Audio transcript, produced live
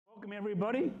Welcome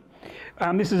everybody.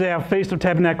 This is our Feast of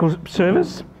Tabernacle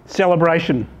service,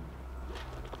 celebration.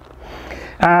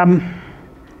 And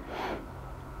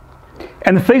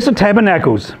the Feast of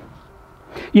Tabernacles,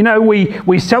 you know,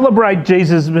 we celebrate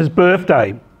Jesus'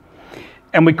 birthday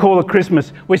and we call it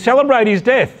Christmas. We celebrate his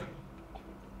death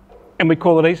and we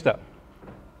call it Easter.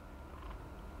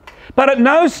 But at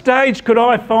no stage could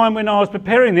I find when I was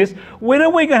preparing this, when are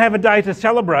we going to have a day to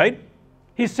celebrate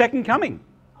his second coming?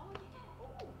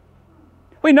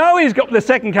 We know he's got the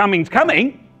second coming's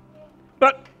coming,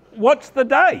 but what's the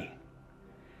day?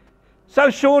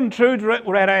 So Sean and Trude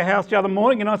were at our house the other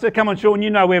morning and I said, come on Sean, you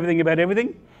know everything about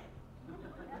everything.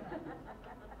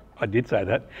 I did say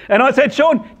that. And I said,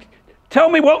 Sean, tell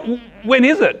me when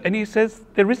is it? And he says,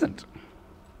 there isn't.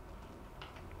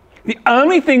 The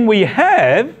only thing we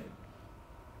have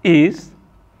is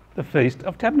the Feast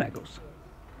of Tabernacles.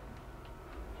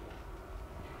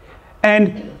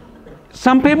 And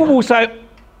some people will say,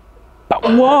 but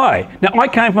why? Now, I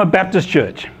came from a Baptist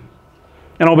church.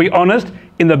 And I'll be honest,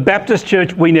 in the Baptist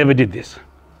church, we never did this.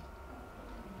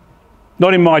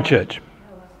 Not in my church.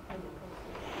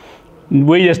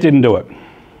 We just didn't do it.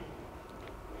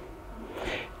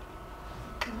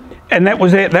 And that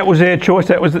was their choice.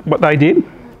 That was what they did.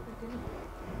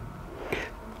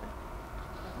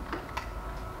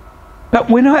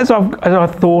 But as I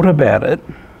thought about it,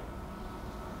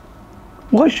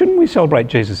 why shouldn't we celebrate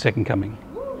Jesus' second coming?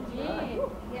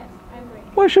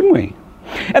 Why shouldn't we?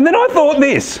 And then I thought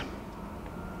this,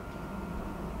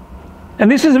 and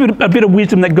this is a bit of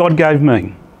wisdom that God gave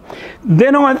me.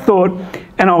 Then I thought,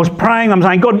 and I was praying, I'm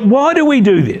saying, God, why do we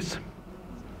do this?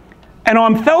 And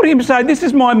I felt him say, this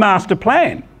is my master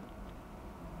plan.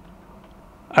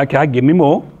 Okay, give me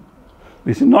more.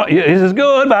 This is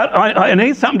good, but I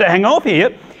need something to hang off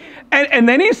here. And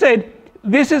then he said,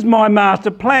 this is my master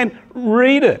plan.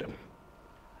 Read it.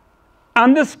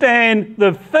 Understand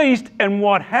the feast and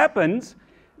what happens.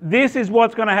 This is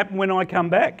what's going to happen when I come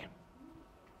back.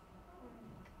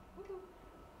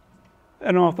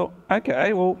 And I thought,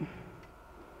 okay, well,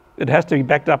 it has to be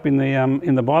backed up in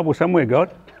the Bible somewhere,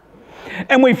 God.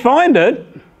 And we find it,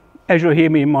 as you'll hear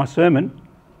me in my sermon,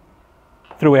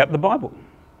 throughout the Bible.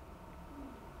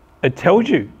 It tells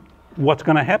you what's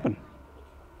going to happen.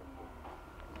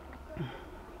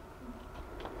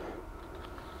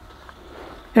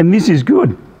 And this is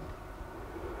good.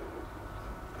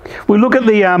 We look at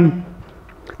the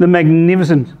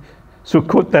magnificent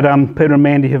sukkot that Peter and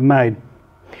Mandy have made.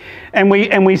 And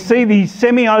we see the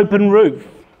semi-open roof.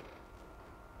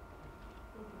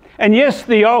 And yes,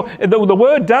 the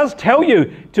word does tell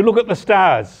you to look at the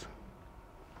stars.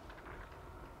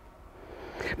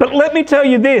 But let me tell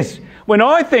you this, when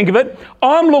I think of it,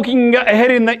 I'm looking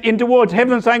ahead in towards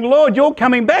heaven and saying, Lord, you're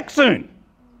coming back soon.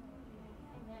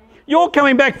 You're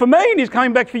coming back for me and he's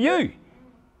coming back for you.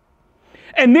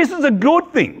 And this is a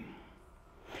good thing.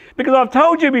 Because I've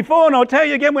told you before and I'll tell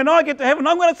you again, when I get to heaven,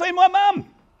 I'm going to see my mum.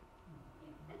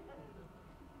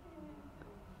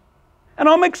 And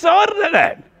I'm excited at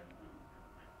that.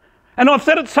 And I've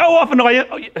said it so often,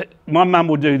 my mum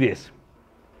will do this.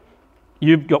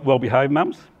 You've got well-behaved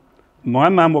mums. My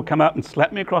mum will come up and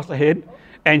slap me across the head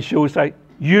and she'll say,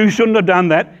 you shouldn't have done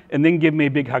that, and then give me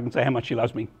a big hug and say how much she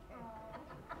loves me.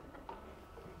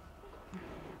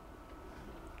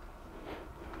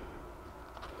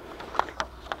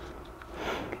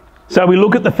 So we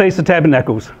look at the Feast of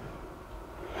Tabernacles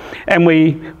and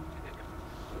we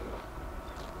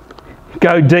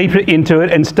go deeper into it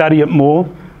and study it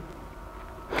more.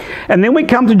 And then we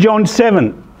come to John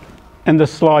 7, and the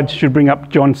slides should bring up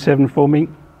John 7 for me.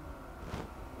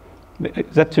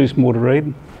 Is that too small to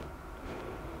read?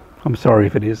 I'm sorry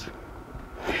if it is.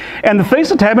 And the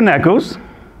Feast of Tabernacles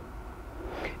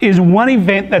is one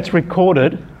event that's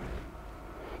recorded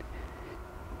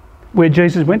where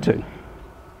Jesus went to.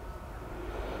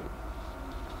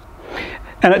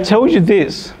 And it tells you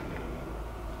this.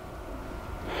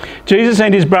 Jesus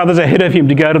and his brothers ahead of him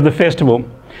to go to the festival.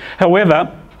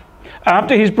 However,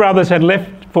 after his brothers had left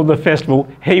for the festival,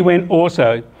 he went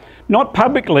also. Not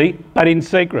publicly, but in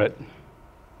secret.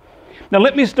 Now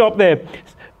let me stop there.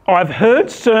 I've heard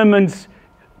sermons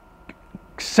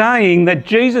saying that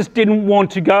Jesus didn't want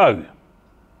to go.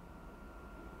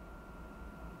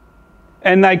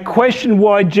 And they question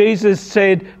why Jesus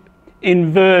said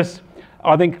in verse,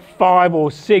 I think 5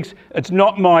 or 6, it's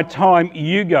not my time,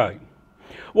 you go.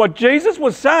 What Jesus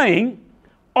was saying,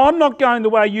 I'm not going the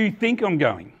way you think I'm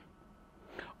going.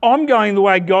 I'm going the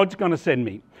way God's going to send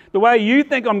me. The way you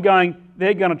think I'm going,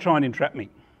 they're going to try and entrap me.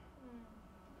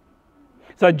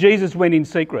 So Jesus went in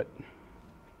secret.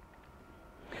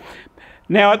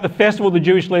 Now at the festival, the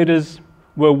Jewish leaders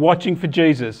were watching for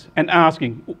Jesus and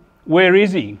asking, where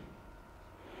is he?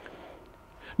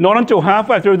 Not until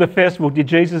halfway through the festival did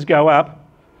Jesus go up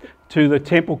to the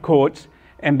temple courts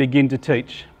and begin to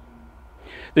teach.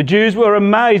 The Jews were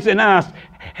amazed and asked,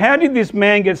 how did this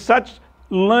man get such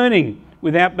learning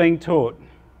without being taught?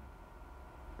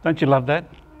 Don't you love that?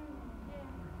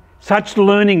 Such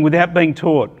learning without being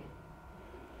taught.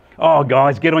 Oh,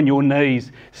 guys, get on your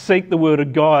knees. Seek the Word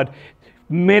of God.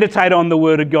 Meditate on the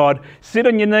Word of God. Sit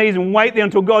on your knees and wait there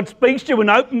until God speaks to you and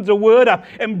opens the Word up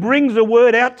and brings the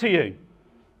Word out to you.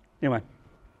 Anyway,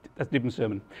 that's a different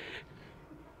sermon.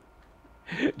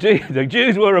 The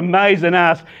Jews were amazed and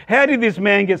asked, how did this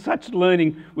man get such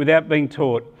learning without being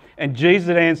taught? And Jesus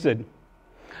answered,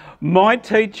 my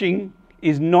teaching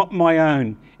is not my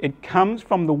own. It comes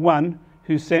from the one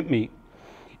who sent me.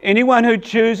 Anyone who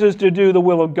chooses to do the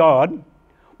will of God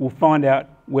will find out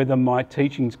whether my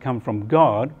teachings come from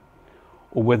God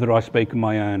or whether I speak on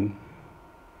my own.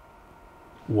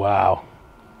 Wow.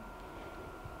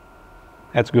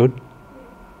 That's good.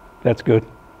 That's good.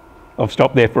 I've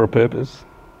stopped there for a purpose.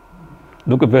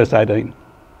 Look at verse 18.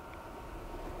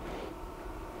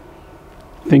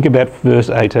 Think about verse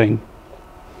 18.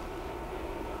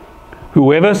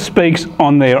 Whoever speaks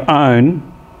on their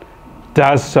own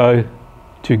does so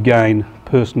to gain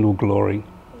personal glory.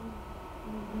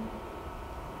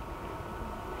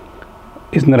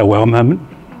 Isn't that a wow moment?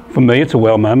 For me, it's a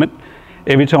wow moment.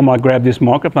 Every time I grab this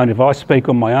microphone, if I speak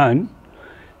on my own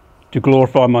to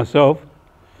glorify myself,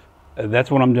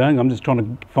 that's what I'm doing. I'm just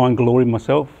trying to find glory in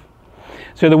myself.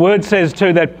 So the word says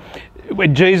too that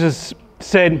when Jesus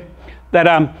said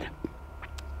that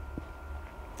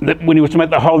when he was talking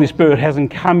about the Holy Spirit hasn't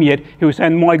come yet, he was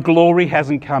saying, my glory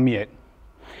hasn't come yet.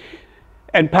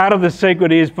 And part of the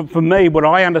secret is, for me, what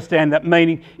I understand that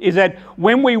meaning is that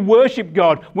when we worship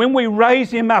God, when we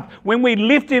raise him up, when we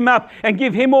lift him up and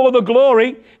give him all the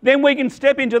glory, then we can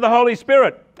step into the Holy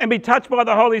Spirit and be touched by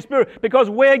the Holy Spirit because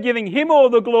we're giving him all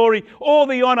the glory, all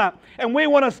the honour, and we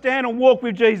want to stand and walk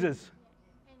with Jesus.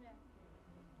 Amen.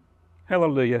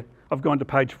 Hallelujah. I've gone to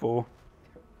page 4.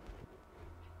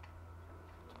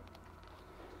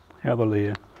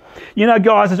 Hallelujah. You know,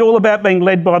 guys, it's all about being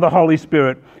led by the Holy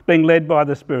Spirit, being led by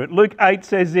the Spirit. Luke 8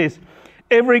 says this,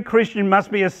 every Christian must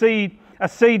be a seed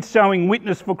sowing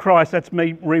witness for Christ. That's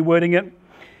me rewording it.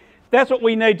 That's what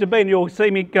we need to be, and you'll see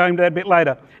me going to that a bit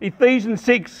later. Ephesians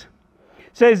 6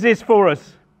 says this for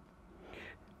us,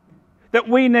 that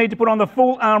we need to put on the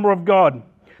full armour of God,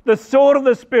 the sword of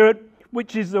the Spirit,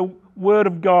 which is the Word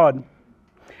of God.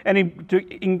 And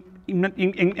to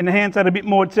enhance that a bit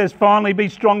more, it says, finally be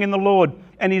strong in the Lord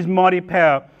and his mighty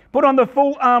power. Put on the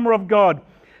full armour of God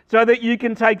so that you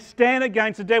can take stand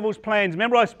against the devil's plans.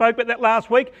 Remember I spoke about that last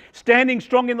week? Standing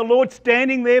strong in the Lord,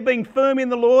 standing there, being firm in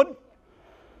the Lord.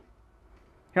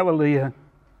 Hallelujah.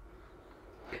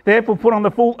 Therefore put on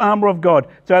the full armour of God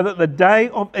so that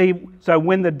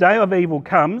when the day of evil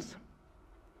comes,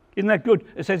 isn't that good?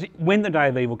 It says when the day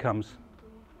of evil comes.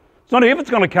 It's not if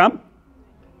it's going to come,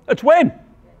 it's when.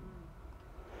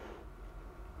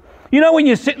 You know when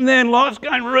you're sitting there and life's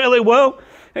going really well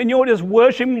and you're just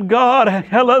worshiping God,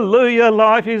 hallelujah,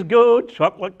 life is good,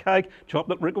 chocolate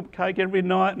ripple cake every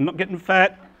night and not getting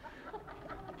fat.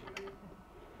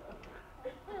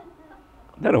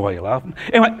 I don't know why you're laughing.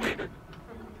 Anyway,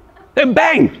 then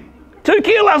bang, 2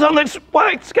 kilos on the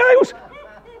weight scales.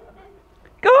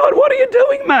 God, what are you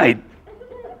doing, mate?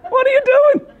 What are you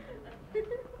doing?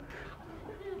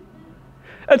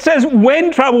 It says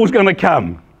when trouble's going to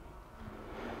come.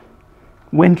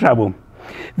 When trouble.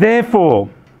 Therefore,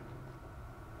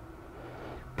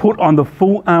 put on the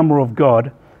full armour of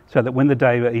God so that when the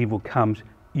day of evil comes,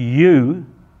 you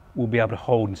will be able to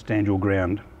hold and stand your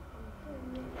ground.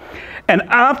 And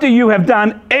after you have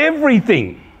done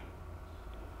everything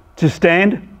to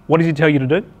stand, what does he tell you to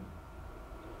do?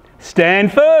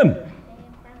 Stand firm.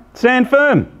 Stand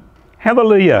firm.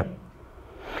 Hallelujah.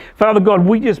 Father God,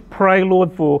 we just pray,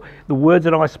 Lord, for the words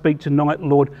that I speak tonight,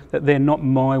 Lord, that they're not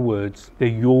my words, they're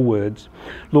your words.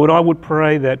 Lord, I would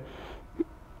pray that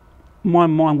my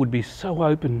mind would be so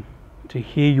open to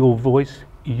hear your voice,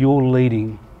 your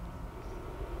leading.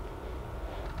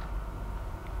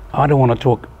 I don't want to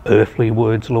talk earthly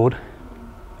words, Lord.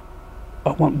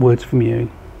 I want words from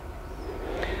you.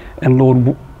 And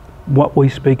Lord, what we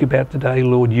speak about today,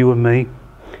 Lord, you and me,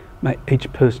 may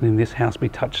each person in this house be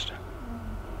touched.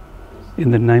 In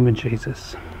the name of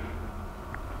Jesus.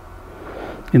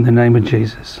 In the name of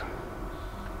Jesus.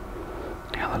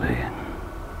 Hallelujah.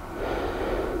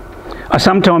 I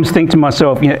sometimes think to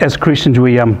myself, you know, as Christians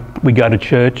we go to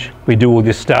church, we do all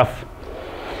this stuff.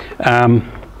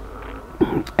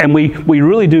 And we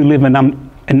really do live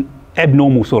an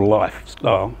abnormal sort of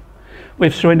lifestyle.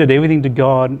 We've surrendered everything to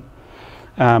God.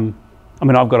 I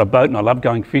mean, I've got a boat and I love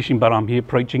going fishing, but I'm here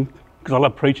preaching because I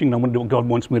love preaching and I want to do what God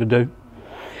wants me to do.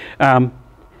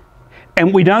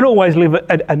 And we don't always live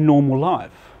a normal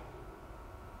life.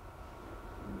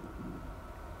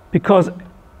 Because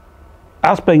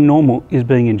us being normal is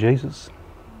being in Jesus.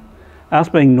 Us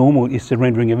being normal is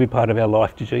surrendering every part of our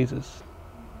life to Jesus.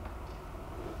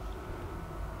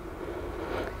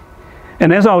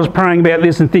 And as I was praying about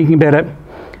this and thinking about it,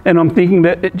 and I'm thinking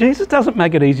about it, Jesus doesn't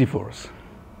make it easy for us.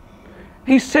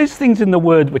 He says things in the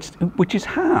Word which is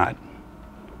hard,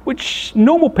 which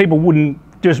normal people wouldn't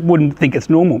think it's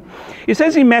normal. It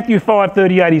says in Matthew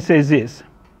 5:38, he says this: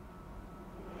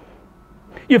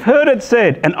 "You've heard it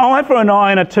said, an eye for an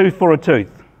eye and a tooth for a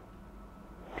tooth."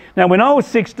 Now, when I was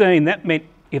 16, that meant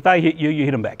if they hit you, you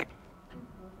hit them back.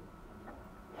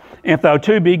 And if they were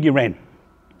too big, you ran.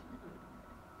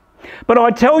 But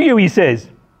I tell you, he says,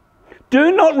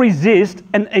 do not resist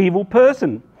an evil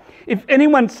person. If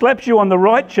anyone slaps you on the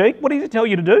right cheek, what does he tell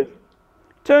you to do?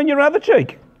 Turn your other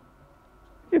cheek.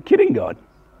 You're kidding, God.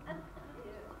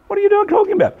 What are you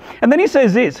talking about? And then he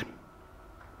says this: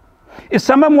 if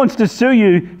someone wants to sue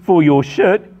you for your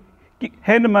shirt,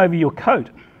 hand them over your coat.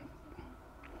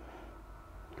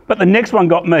 But the next one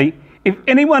got me. If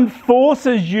anyone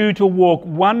forces you to walk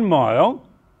 1 mile,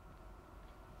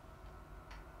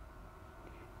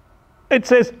 it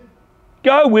says,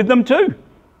 go with them too.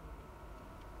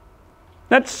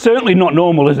 That's certainly not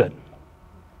normal, is it?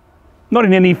 Not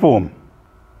in any form.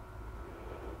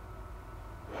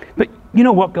 But you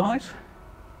know what, guys?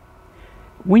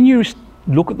 When you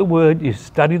look at the Word, you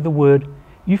study the Word,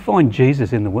 you find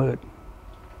Jesus in the Word.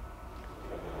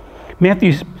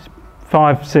 Matthew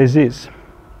 5 says this: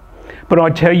 "But I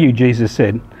tell you," Jesus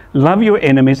said, "love your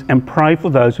enemies and pray for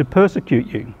those who persecute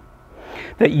you,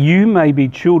 that you may be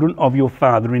children of your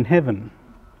Father in heaven.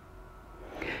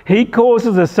 He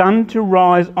causes the sun to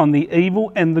rise on the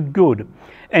evil and the good,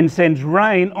 and sends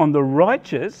rain on the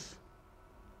righteous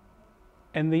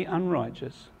and the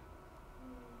unrighteous."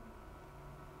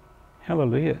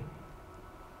 Hallelujah.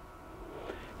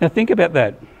 Now think about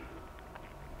that.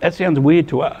 That sounds weird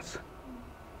to us.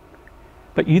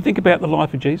 But you think about the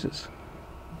life of Jesus.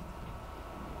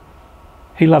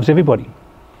 He loves everybody.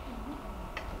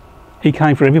 He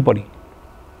came for everybody.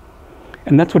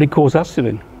 And that's what he calls us to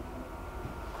do.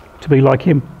 To be like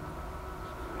him.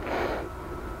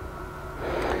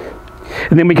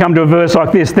 And then we come to a verse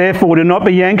like this: "Therefore do not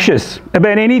be anxious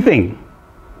about anything,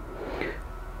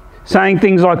 saying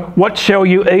things like, what shall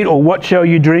you eat, or what shall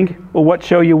you drink, or what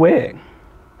shall you wear?"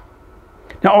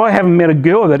 Now, I haven't met a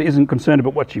girl that isn't concerned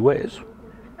about what she wears.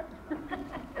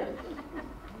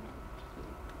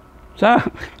 So,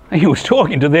 he was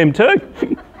talking to them too.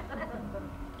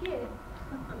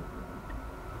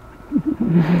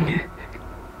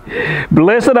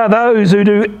 Blessed are those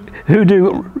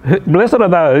blessed are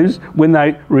those when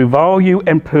they revile you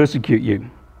and persecute you,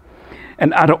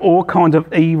 and utter all kinds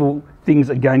of evil things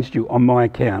against you on my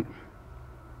account.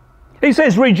 He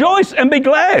says, rejoice and be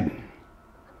glad,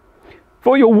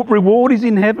 for your reward is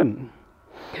in heaven.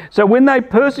 So when they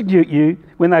persecute you,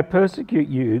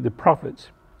 the prophets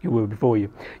who were before you.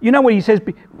 You know what he says?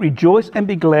 Rejoice and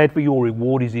be glad, for your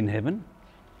reward is in heaven.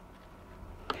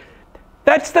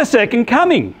 That's the second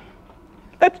coming.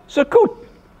 That's Sukkot,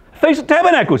 Feast of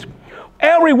Tabernacles.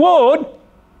 Our reward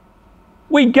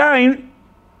we gain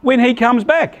when he comes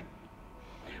back,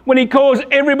 when he calls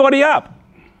everybody up.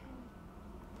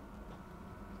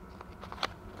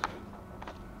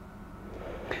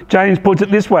 James puts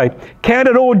it this way: count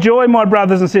it all joy, my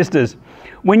brothers and sisters,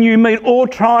 when you meet all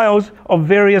trials of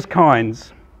various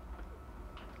kinds.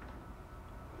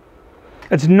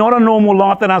 It's not a normal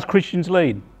life that us Christians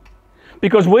lead,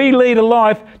 because we lead a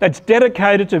life that's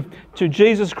dedicated to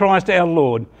Jesus Christ our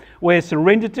Lord. We're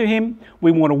surrendered to him,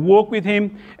 we want to walk with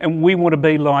him, and we want to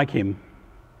be like him.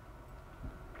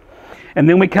 And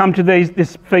then we come to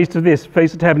this Feast of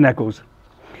Tabernacles.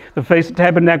 The Feast of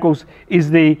Tabernacles is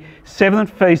the 7th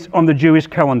feast on the Jewish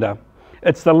calendar.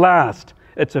 It's the last.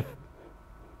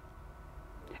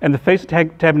 And the Feast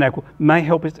of Tabernacle may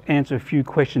help us answer a few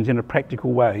questions in a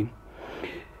practical way.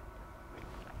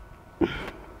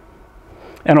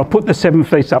 And I'll put the 7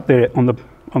 feasts up there on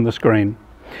the screen.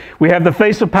 We have the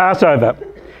Feast of Passover.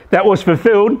 That was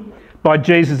fulfilled by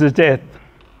Jesus' death.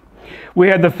 We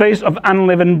have the Feast of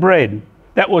Unleavened Bread.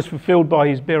 That was fulfilled by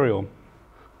his burial.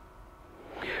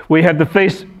 We have the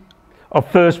Feast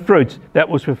of First Fruits. That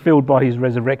was fulfilled by his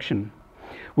resurrection.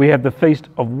 We have the Feast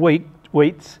of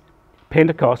Weeks,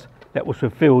 Pentecost. That was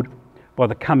fulfilled by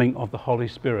the coming of the Holy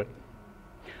Spirit.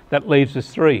 That leaves us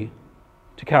 3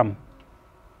 to come.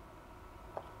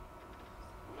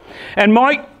 And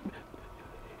my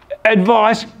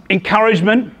advice,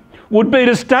 encouragement, would be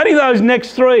to study those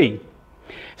next 3.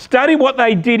 Study what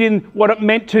they did in what it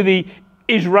meant to the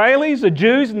Israelis, the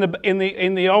Jews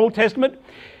in the Old Testament,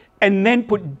 and then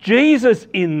put Jesus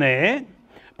in there.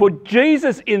 Put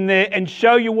Jesus in there and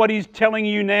show you what he's telling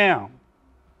you now.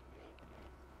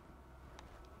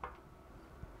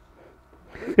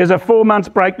 There's a 4 months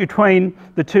break between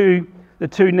the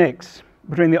two necks,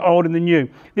 between the old and the new.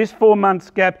 This 4 months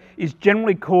gap is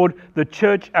generally called the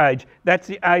church age. That's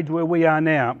the age where we are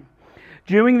now.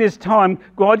 During this time,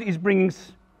 God is bringing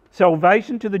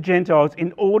salvation to the Gentiles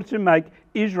in order to make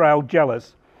Israel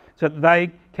jealous so that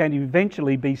they can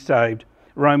eventually be saved.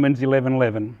 Romans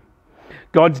 11:11.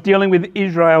 God's dealing with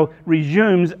Israel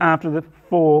resumes after the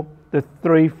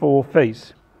 3-4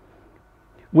 feasts,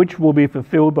 which will be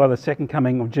fulfilled by the second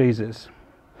coming of Jesus.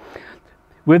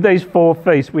 With these 4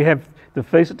 feasts, we have the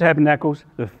Feast of Tabernacles,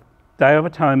 the Day of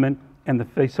Atonement, and the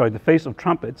Feast of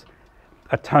Trumpets,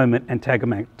 Atonement and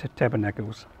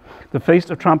Tabernacles. The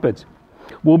Feast of Trumpets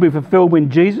will be fulfilled when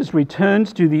Jesus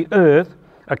returns to the earth,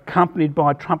 accompanied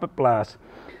by a trumpet blast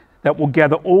that will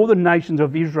gather all the nations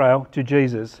of Israel to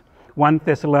Jesus. 1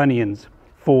 Thessalonians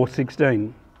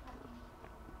 4:16.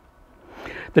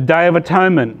 The Day of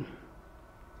Atonement.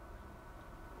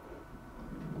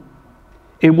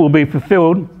 It will be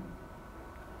fulfilled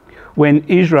when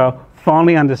Israel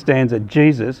finally understands that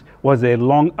Jesus was their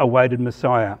long-awaited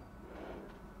Messiah,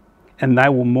 and they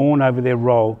will mourn over their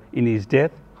role in his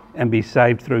death and be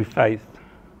saved through faith.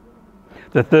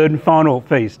 The third and final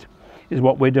feast is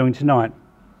what we're doing tonight.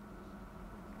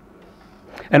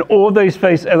 And all these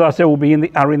feasts, as I said,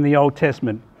 are in the Old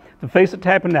Testament. The Feast of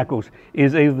Tabernacles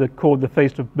is either called the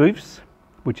Feast of Booths,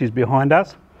 which is behind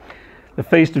us, the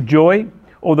Feast of Joy,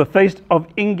 or the Feast of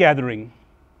Ingathering.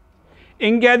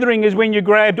 Ingathering is when you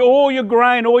grabbed all your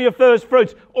grain, all your first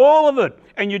fruits, all of it,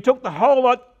 and you took the whole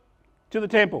lot to the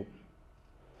temple.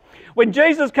 When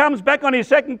Jesus comes back on his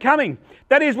second coming,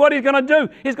 that is what he's going to do.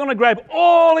 He's going to grab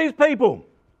all his people.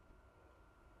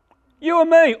 You and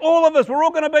me, all of us, we're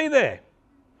all going to be there.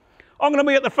 I'm going to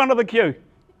be at the front of the queue.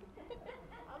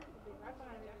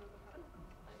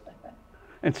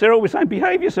 And Sarah was saying,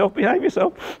 behave yourself, behave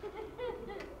yourself.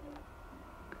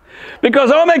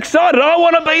 Because I'm excited, I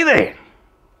want to be there.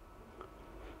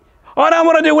 I don't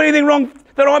want to do anything wrong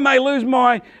that I may lose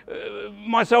my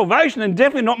salvation, and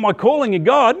definitely not my calling in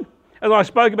God, as I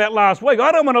spoke about last week.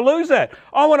 I don't want to lose that.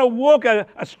 I want to walk a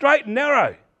straight and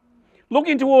narrow,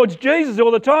 looking towards Jesus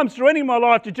all the time, surrendering my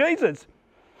life to Jesus.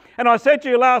 And I said to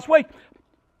you last week,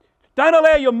 don't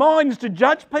allow your minds to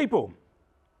judge people.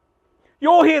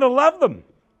 You're here to love them.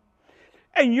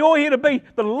 And you're here to be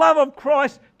the love of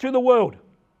Christ to the world.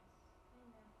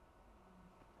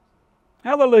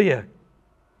 Hallelujah.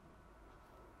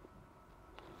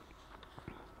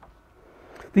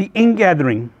 The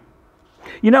ingathering.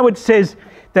 You know, it says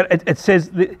that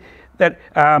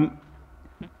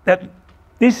that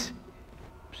this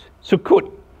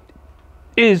Sukkot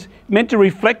is meant to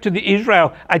reflect to the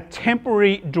Israel a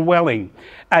temporary dwelling,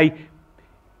 a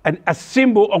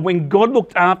symbol of when God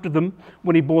looked after them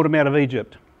when he brought them out of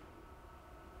Egypt.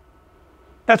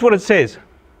 That's what it says.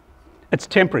 It's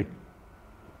temporary.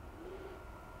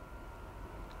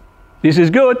 This is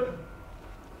good.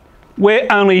 We're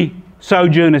only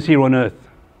sojourners here on earth.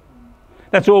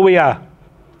 That's all we are.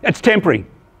 It's temporary.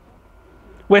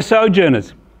 We're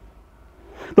sojourners.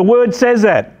 The word says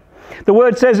that. The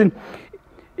word says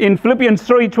in Philippians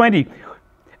 3:20,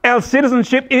 our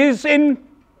citizenship is in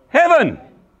heaven.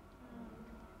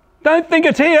 Don't think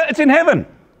it's here, it's in heaven.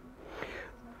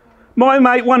 My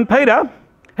mate 1 Peter,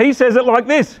 he says it like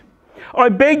this: I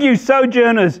beg you,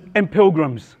 sojourners and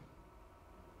pilgrims.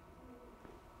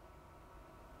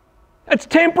 It's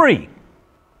temporary.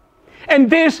 And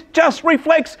this just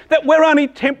reflects that we're only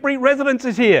temporary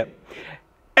residences here.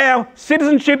 Our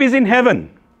citizenship is in heaven.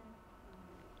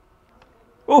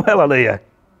 Oh, hallelujah.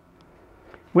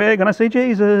 We're going to see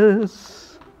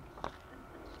Jesus.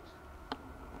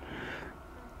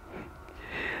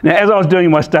 Now, as I was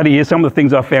doing my study here, some of the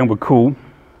things I found were cool.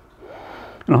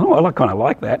 And I kind of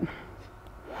like that.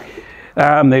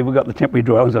 We've got the temporary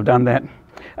dwellings, I've done that.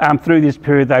 Through this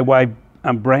period, they waved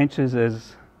branches,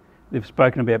 as they've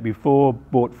spoken about before,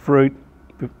 bought fruit,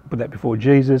 put that before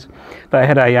Jesus. They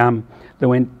had they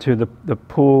went to the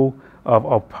pool of,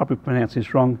 I'll probably pronounce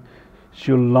this wrong,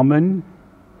 Shulamim,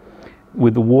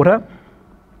 with the water.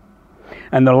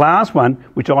 And the last one,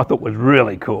 which I thought was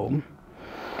really cool,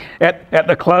 at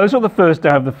the close of the first day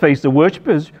of the feast, the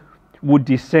worshippers would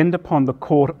descend upon the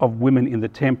court of women in the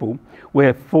temple,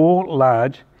 where 4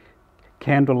 large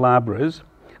candelabras,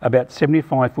 about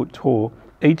 75 foot tall,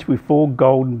 each with 4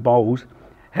 golden bowls,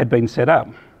 had been set up.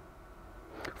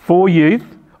 4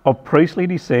 youth of priestly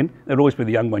descent, it'd always be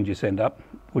the young ones you send up,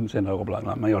 wouldn't send an old bloke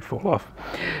like me, I'd fall off.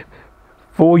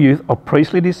 4 youth of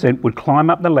priestly descent would climb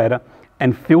up the ladder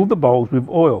and fill the bowls with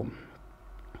oil.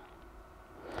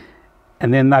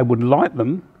 And then they would light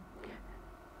them,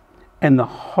 and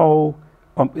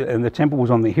the temple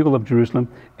was on the hill of Jerusalem,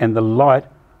 and the light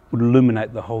would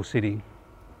illuminate the whole city.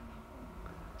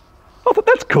 I thought,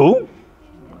 that's cool.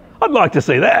 I'd like to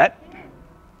see that.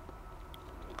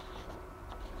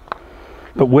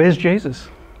 But where's Jesus?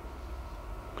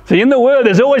 See, in the Word,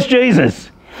 there's always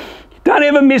Jesus. Don't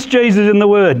ever miss Jesus in the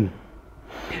Word.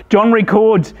 John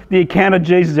records the account of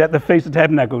Jesus at the Feast of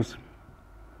Tabernacles.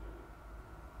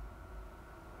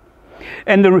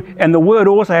 And the Word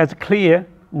also has a clear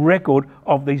record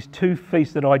of these 2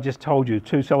 feasts that I just told you,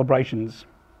 2 celebrations.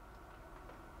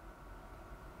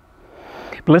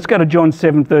 But let's go to John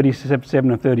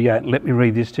 7:37 and 38, and let me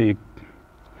read this to you,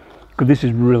 because this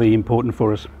is really important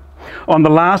for us. On the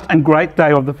last and great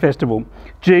day of the festival,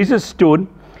 Jesus stood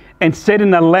and said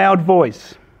in a loud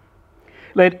voice,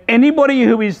 "Let anybody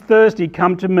who is thirsty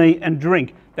come to me and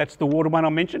drink." That's the water one I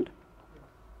mentioned.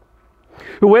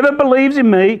 "Whoever believes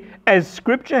in me, as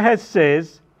Scripture has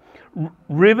says,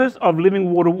 rivers of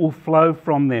living water will flow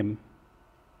from them."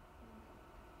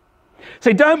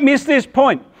 See, don't miss this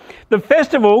point. The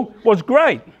festival was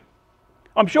great.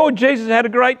 I'm sure Jesus had a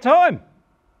great time.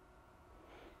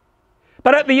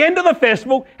 But at the end of the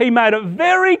festival, he made a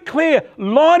very clear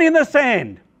line in the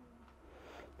sand.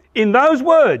 In those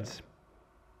words,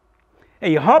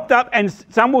 he hopped up, and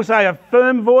some will say a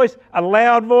firm voice, a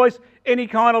loud voice, any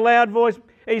kind of loud voice.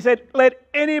 He said, "Let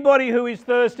anybody who is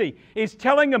thirsty." He's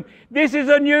telling them, this is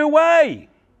a new way.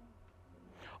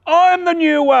 I'm the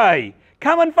new way.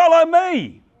 Come and follow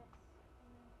me.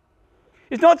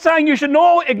 He's not saying you should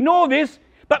ignore this,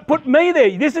 but put me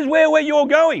there. This is where you're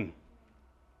going.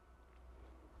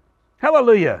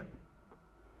 Hallelujah.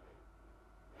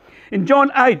 In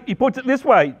John 8, he puts it this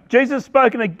way. Jesus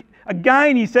spoke, and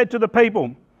again he said to the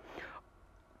people,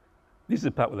 this is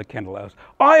the part with the candelabras,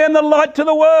 "I am the light to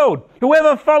the world.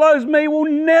 Whoever follows me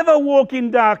will never walk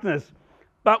in darkness,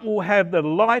 but will have the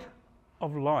light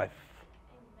of life."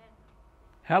 Amen.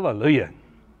 Hallelujah.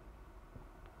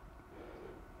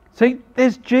 See,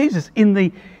 there's Jesus in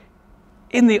the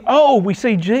old. We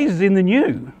see Jesus in the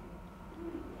new.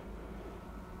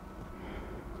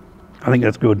 I think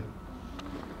that's good.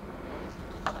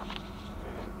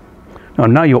 I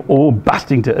know you're all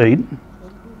busting to eat,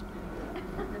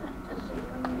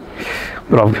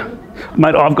 but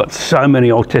I've got so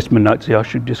many Old Testament notes here, I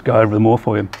should just go over them all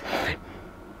for you.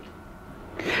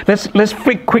 Let's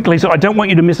quickly, so I don't want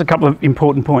you to miss a couple of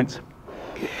important points.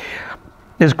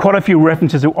 There's quite a few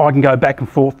references that I can go back and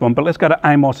forth on, but let's go to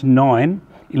Amos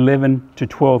 9:11 to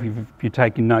 12 if you're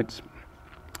taking notes.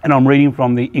 And I'm reading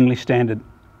from the English Standard.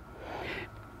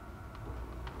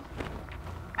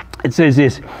 It says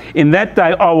this: "In that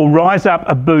day I will rise up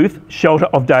a booth, shelter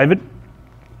of David,"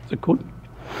 is it good?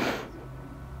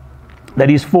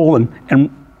 "That is fallen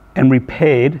and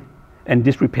repaired and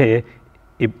disrepair.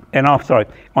 In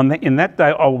that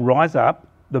day I will rise up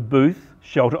the booth,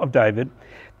 shelter of David,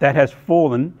 that has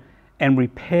fallen, and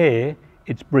repair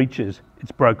its breaches,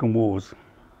 its broken walls,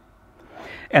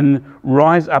 and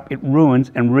rise up its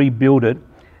ruins and rebuild it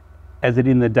as it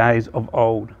in the days of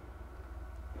old.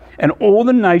 And all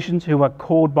the nations who are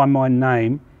called by my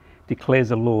name, declares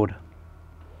the Lord."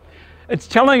 It's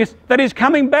telling us that he's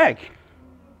coming back.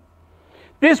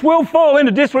 This will fall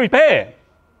into disrepair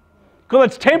because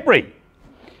it's temporary.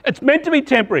 It's meant to be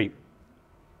temporary.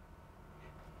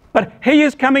 But he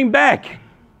is coming back.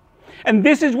 And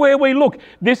this is where we look.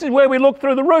 This is where we look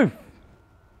through the roof.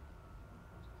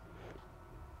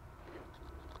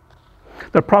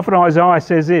 The prophet Isaiah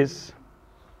says this.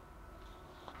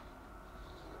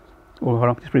 Well, hold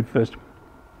on, just read first.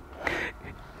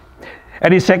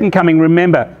 "At his second coming,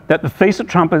 remember that the Feast of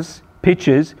Trumpets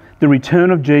pictures the return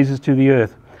of Jesus to the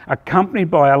earth, accompanied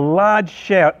by a large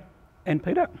shout," and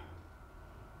Peter?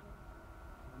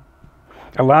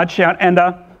 "A large shout and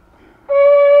a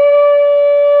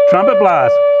trumpet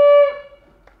blast."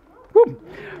 Woo.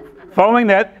 "Following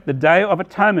that, the Day of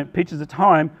Atonement pictures a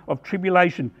time of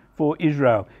tribulation for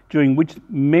Israel, during which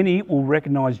many will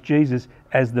recognise Jesus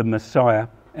as the Messiah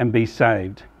and be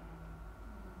saved."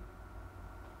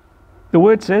 The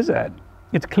word says that.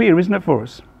 It's clear, isn't it, for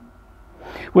us?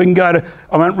 We can go to,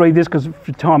 I won't read this because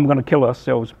for time we're going to kill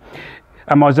ourselves.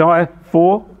 Isaiah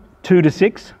 4:2 to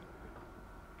 6.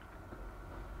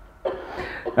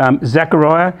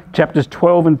 Zechariah chapters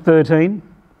 12 and 13.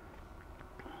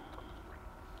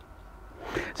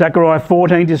 Zechariah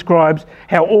 14 describes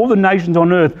how all the nations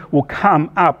on earth will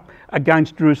come up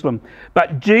against Jerusalem.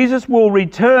 But Jesus will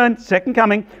return, second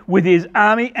coming, with his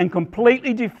army and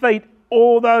completely defeat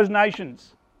all those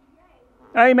nations.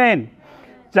 Amen.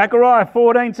 Zechariah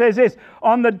 14 says this,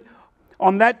 on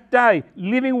that day,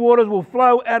 living waters will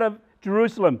flow out of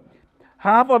Jerusalem,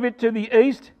 half of it to the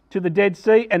east, to the Dead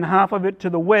Sea, and half of it to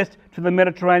the west, to the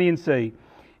Mediterranean Sea,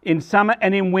 in summer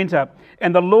and in winter.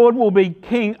 And the Lord will be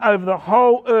king over the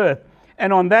whole earth.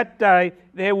 And on that day,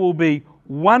 there will be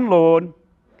one Lord,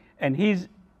 and his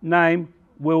name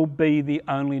will be the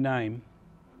only name.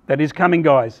 That is coming,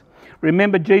 guys.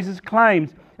 Remember Jesus'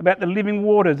 claims about the living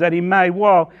waters that he made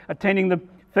while attending the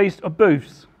Feast of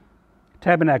Booths,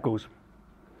 Tabernacles.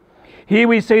 Here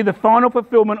we see the final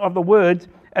fulfillment of the words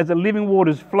as the living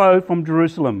waters flow from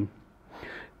Jerusalem.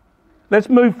 Let's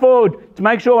move forward to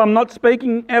make sure I'm not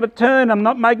speaking out of turn. I'm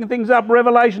not making things up.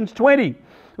 Revelations 20.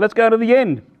 Let's go to the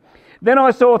end. Then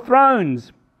I saw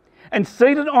thrones, and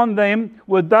seated on them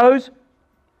were those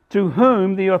to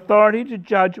whom the authority to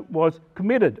judge was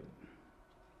committed.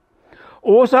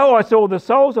 Also I saw the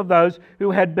souls of those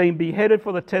who had been beheaded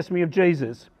for the testimony of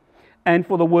Jesus and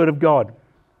for the word of God,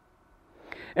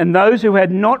 and those who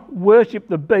had not worshipped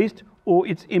the beast or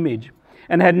its image,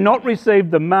 and had not received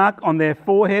the mark on their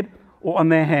forehead or on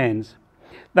their hands.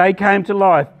 They came to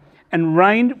life and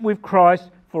reigned with Christ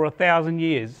for 1,000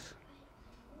 years.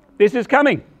 This is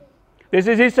coming. This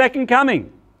is his second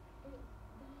coming.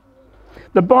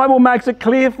 The Bible makes it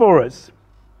clear for us.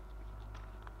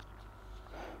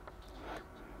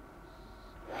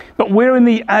 But we're in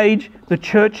the age, the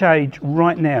church age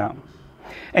right now.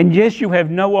 And yes, you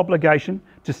have no obligation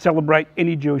to celebrate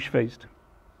any Jewish feast.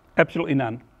 Absolutely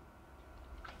none.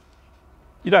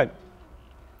 You don't.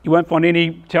 You won't find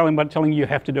any telling you you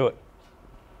have to do it.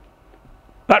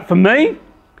 But for me,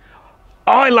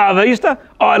 I love Easter,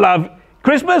 I love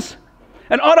Christmas,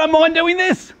 and I don't mind doing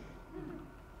this.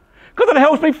 Because it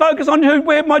helps me focus on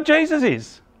where my Jesus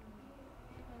is.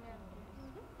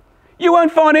 You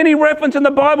won't find any reference in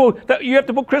the Bible that you have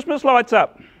to put Christmas lights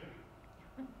up.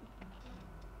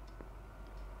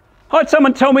 I had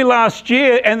someone tell me last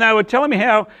year, and they were telling me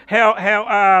how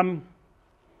can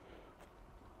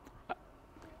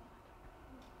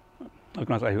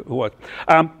I say who it was?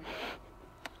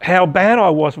 How bad I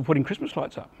was for putting Christmas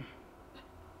lights up.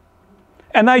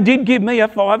 And they did give me a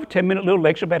 5 or 10 minute little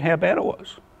lecture about how bad I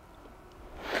was.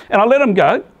 And I let them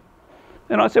go.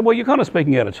 And I said, well, you're kind of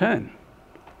speaking out of turn.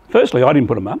 Firstly, I didn't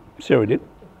put them up. Sarah did.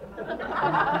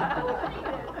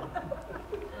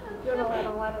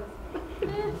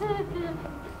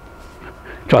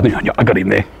 I got in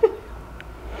there.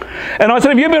 And I said,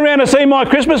 have you been around to see my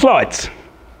Christmas lights?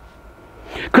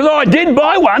 Because I did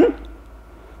buy one,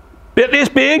 about this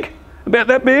big, about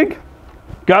that big.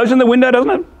 Goes in the window, doesn't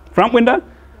it? Front window.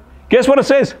 Guess what it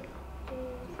says?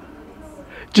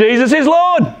 Jesus is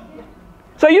Lord.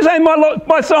 So you're saying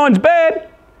my sign's bad?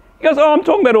 He goes, oh, I'm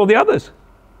talking about all the others.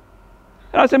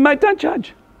 And I said, mate, don't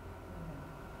judge.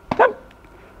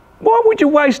 Why would you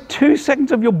waste 2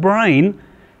 seconds of your brain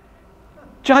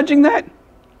judging that?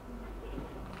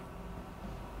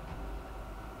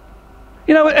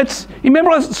 You know, you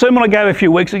remember the sermon I gave a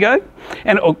few weeks ago,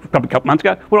 or probably a couple of months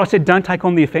ago, where I said, don't take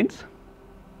on the offence?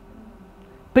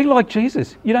 Be like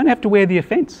Jesus. You don't have to wear the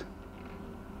offence.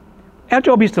 Our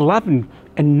job is to love and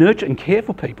nurture and care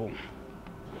for people.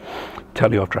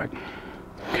 Totally off track.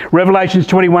 Revelations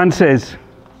 21 says,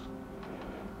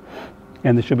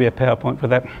 and there should be a PowerPoint for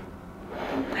that.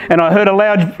 And I heard a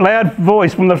loud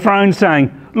voice from the throne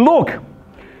saying, look,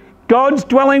 God's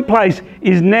dwelling place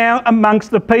is now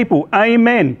amongst the people.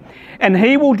 Amen. And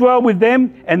he will dwell with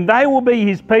them, and they will be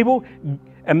his people,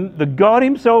 and the God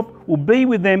himself will be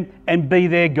with them and be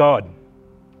their God.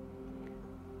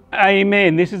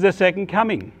 Amen. This is the second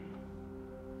coming.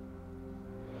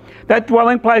 That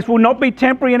dwelling place will not be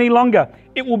temporary any longer.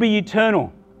 It will be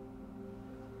eternal.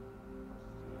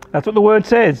 That's what the word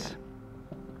says.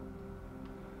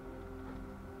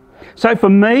 So for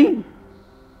me,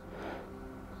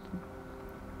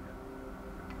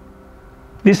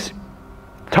 this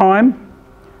time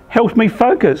helps me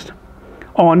focus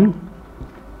on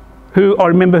I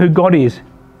remember who God is.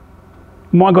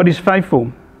 My God is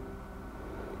faithful.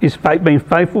 He's been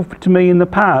faithful to me in the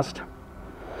past.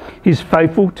 He's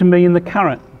faithful to me in the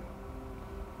current.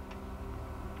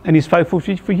 And he's faithful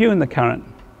for you in the current.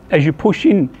 As you push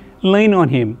in, lean on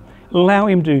him. Allow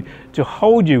him to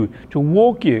hold you, to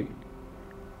walk you.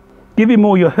 Give him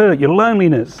all your hurt, your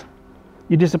loneliness,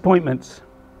 your disappointments.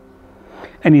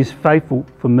 and is faithful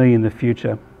for me in the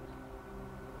future.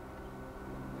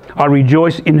 I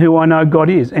rejoice in who I know God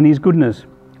is and his goodness.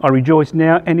 I rejoice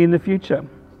now and in the future,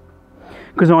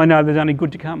 because I know there's only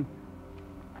good to come.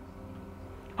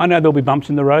 I know there'll be bumps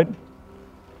in the road,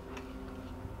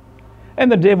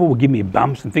 and the devil will give me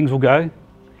bumps and things will go,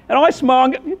 and I smile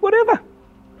and go, whatever.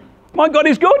 My God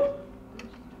is good.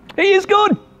 He is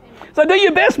good. So do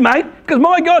your best, mate, because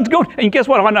my God's good. And guess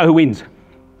what? I know who wins.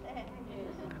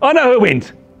 I know who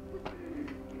wins.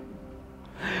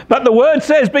 But the word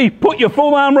says, put your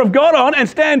full armour of God on and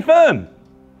stand firm.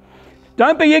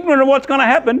 Don't be ignorant of what's going to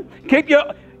happen. Keep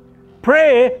your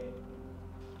prayer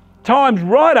times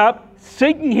right up,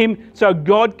 seeking him so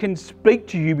God can speak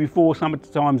to you before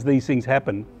sometimes these things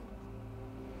happen.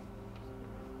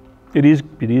 It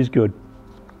is good.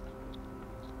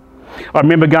 I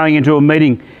remember going into a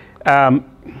meeting. I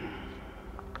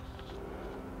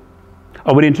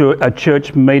went into a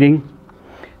church meeting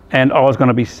and I was going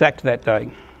to be sacked that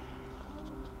day.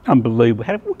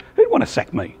 Unbelievable. Who'd want to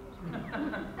sack me?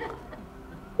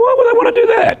 Why would they want to do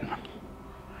that?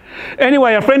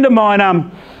 Anyway, a friend of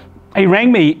mine, he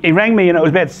rang me and it was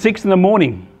about 6 in the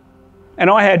morning. And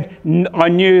I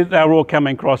knew they were all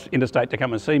coming across interstate to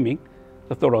come and see me.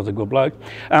 I thought I was a good bloke.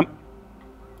 And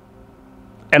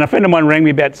a friend of mine rang me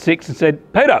about 6 and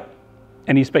said, Peter,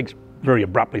 and he speaks very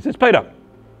abruptly, he says, Peter,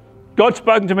 God's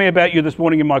spoken to me about you this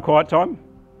morning in my quiet time.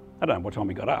 I don't know what time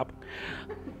he got up.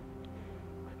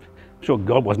 I'm sure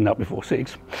God wasn't up before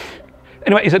 6.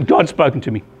 Anyway, he said, God's spoken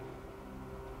to me.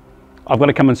 I've got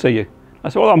to come and see you. I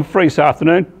said, well, I'm free this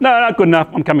afternoon. No, not good enough.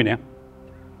 I'm coming now.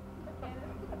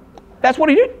 That's what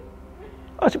he did.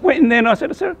 I went in there and I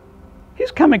said, sir,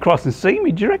 he's come across and seen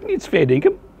me. Do you reckon it's fair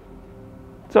dinkum?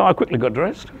 So I quickly got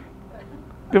dressed.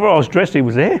 Before I was dressed, he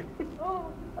was there.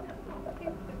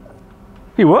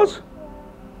 He was.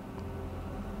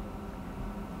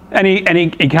 And he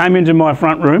came into my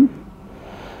front room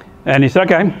and he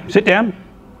said, okay, sit down.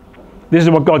 This is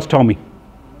what God's told me.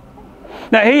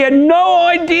 Now, he had no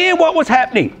idea what was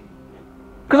happening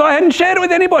because I hadn't shared it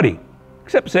with anybody,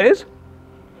 except says.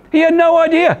 He had no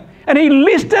idea. And he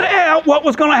listed out what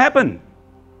was going to happen.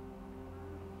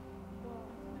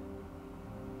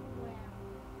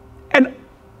 And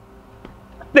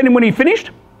then when he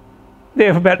finished,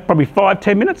 there for about probably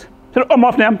 5-10 minutes, said, I'm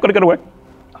off now, I've got to go to work.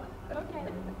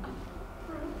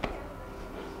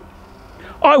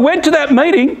 I went to that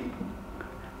meeting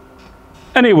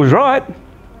and he was right.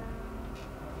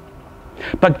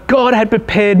 But God had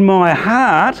prepared my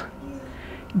heart,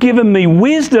 given me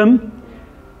wisdom,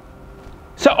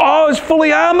 so I was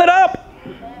fully armoured up.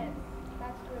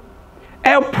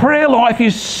 Our prayer life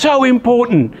is so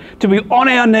important, to be on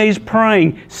our knees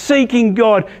praying, seeking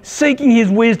God, seeking his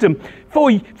wisdom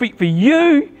for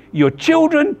you, your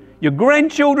children, your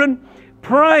grandchildren,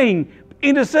 praying,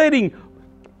 interceding,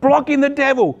 blocking the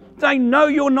devil, saying, no,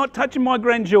 you're not touching my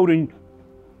grandchildren,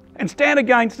 and stand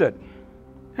against it.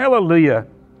 Hallelujah.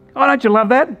 Oh, don't you love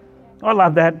that? I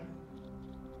love that.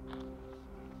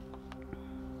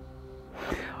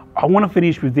 I want to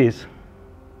finish with this.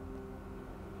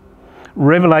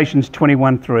 Revelations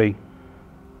 21:3.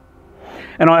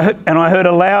 And I heard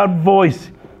a loud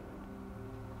voice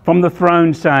from the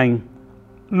throne saying,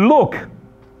 look,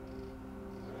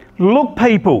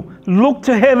 people, look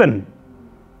to heaven.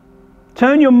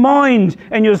 Turn your mind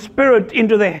and your spirit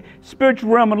into the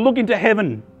spiritual realm and look into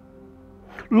heaven.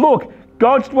 Look,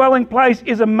 God's dwelling place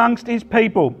is amongst his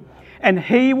people, and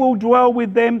he will dwell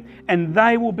with them, and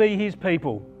they will be his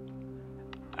people.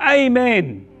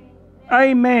 Amen.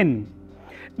 Amen.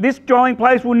 This dwelling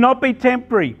place will not be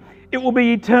temporary. It will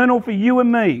be eternal for you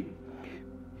and me.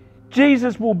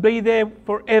 Jesus will be there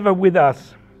forever with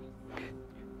us.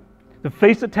 The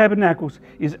Feast of Tabernacles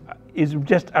is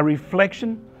just a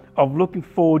reflection of looking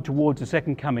forward towards the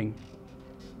second coming.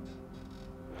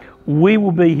 We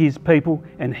will be his people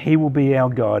and he will be our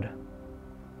God.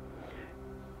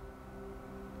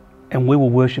 And we will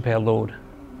worship our Lord.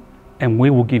 And we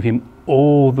will give him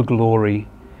all the glory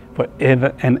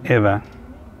forever and ever.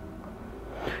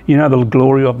 You know, the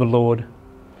glory of the Lord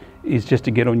is just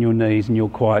to get on your knees in your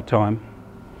quiet time.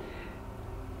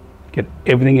 Get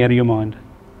everything out of your mind.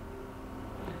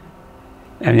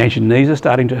 And as your knees are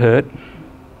starting to hurt,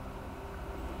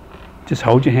 just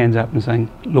hold your hands up and saying,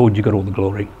 Lord, you got all the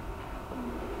glory.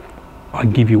 I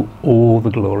give you all the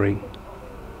glory.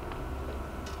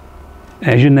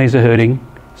 As your knees are hurting,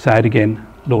 say it again.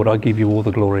 Lord, I give you all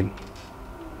the glory.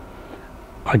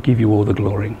 I give you all the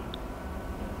glory.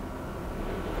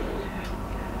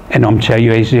 And I'm telling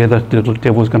you, as the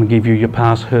devil's going to give you your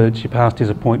past hurts, your past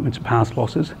disappointments, past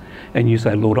losses, and you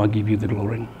say, Lord, I give you the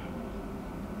glory.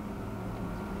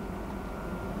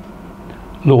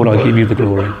 Lord, I give you the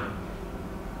glory.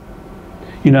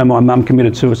 You know, my mum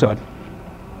committed suicide.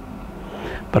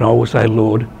 But I will say,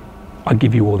 Lord, I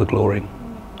give you all the glory.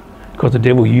 Because the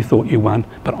devil, you thought you won,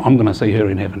 but I'm going to see her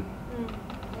in heaven.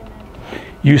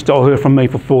 You stole her from me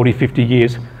for 40, 50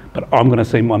 years, but I'm going to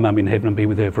see my mum in heaven and be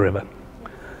with her forever.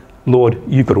 Lord,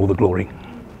 you've got all the glory.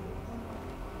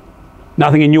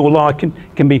 Nothing in your life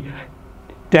can be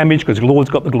damaged because the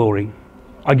Lord's got the glory.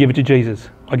 I give it to Jesus.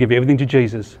 I give everything to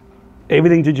Jesus.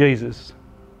 Everything to Jesus.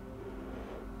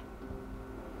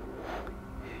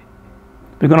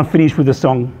 We're going to finish with a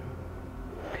song.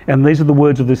 And these are the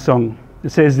words of this song. It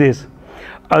says this: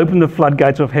 open the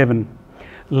floodgates of heaven.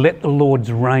 Let the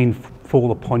Lord's rain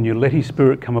fall upon you. Let his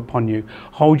spirit come upon you.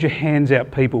 Hold your hands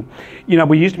out, people. You know,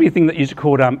 we used to be a thing that used to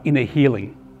call inner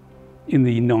healing in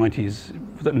the 90s.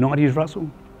 Was it 90s,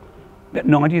 Russell? About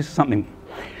 90s, something.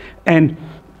 And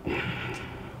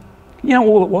you know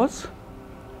all it was?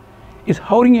 Is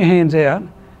holding your hands out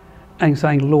and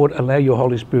saying, Lord, allow your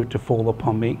Holy Spirit to fall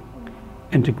upon me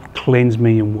and to cleanse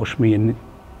me and wash me and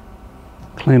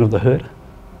clean of the hurt.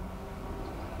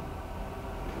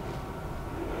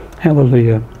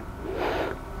 Hallelujah.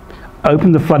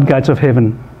 Open the floodgates of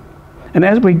heaven. And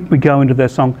as we go into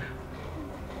that song,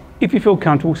 if you feel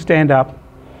comfortable, stand up,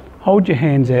 hold your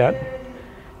hands out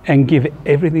and give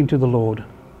everything to the Lord.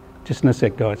 Just in a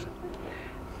sec, guys.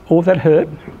 All that hurt,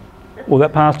 all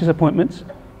that past disappointments,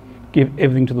 give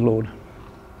everything to the Lord.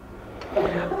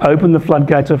 Open the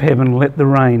floodgates of heaven, let the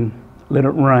rain, let it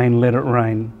rain, let it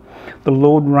rain. The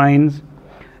Lord reigns,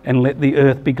 and let the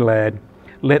earth be glad.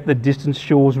 Let the distant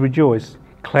shores rejoice.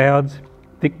 Clouds,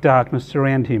 thick darkness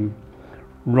surround him.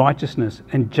 Righteousness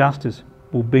and justice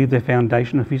will be the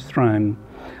foundation of his throne.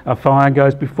 A fire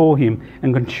goes before him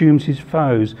and consumes his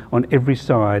foes on every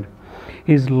side.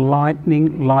 His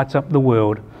lightning lights up the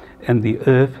world, and the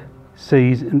earth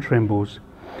sees and trembles.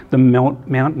 The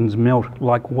mountains melt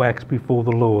like wax before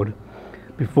the Lord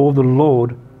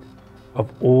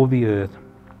of all the earth.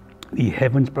 The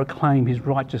heavens proclaim his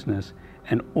righteousness,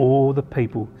 and all the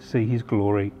people see his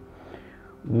glory.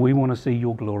 We want to see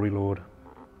your glory, Lord.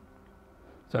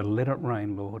 So let it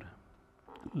rain, Lord.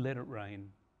 Let it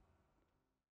rain.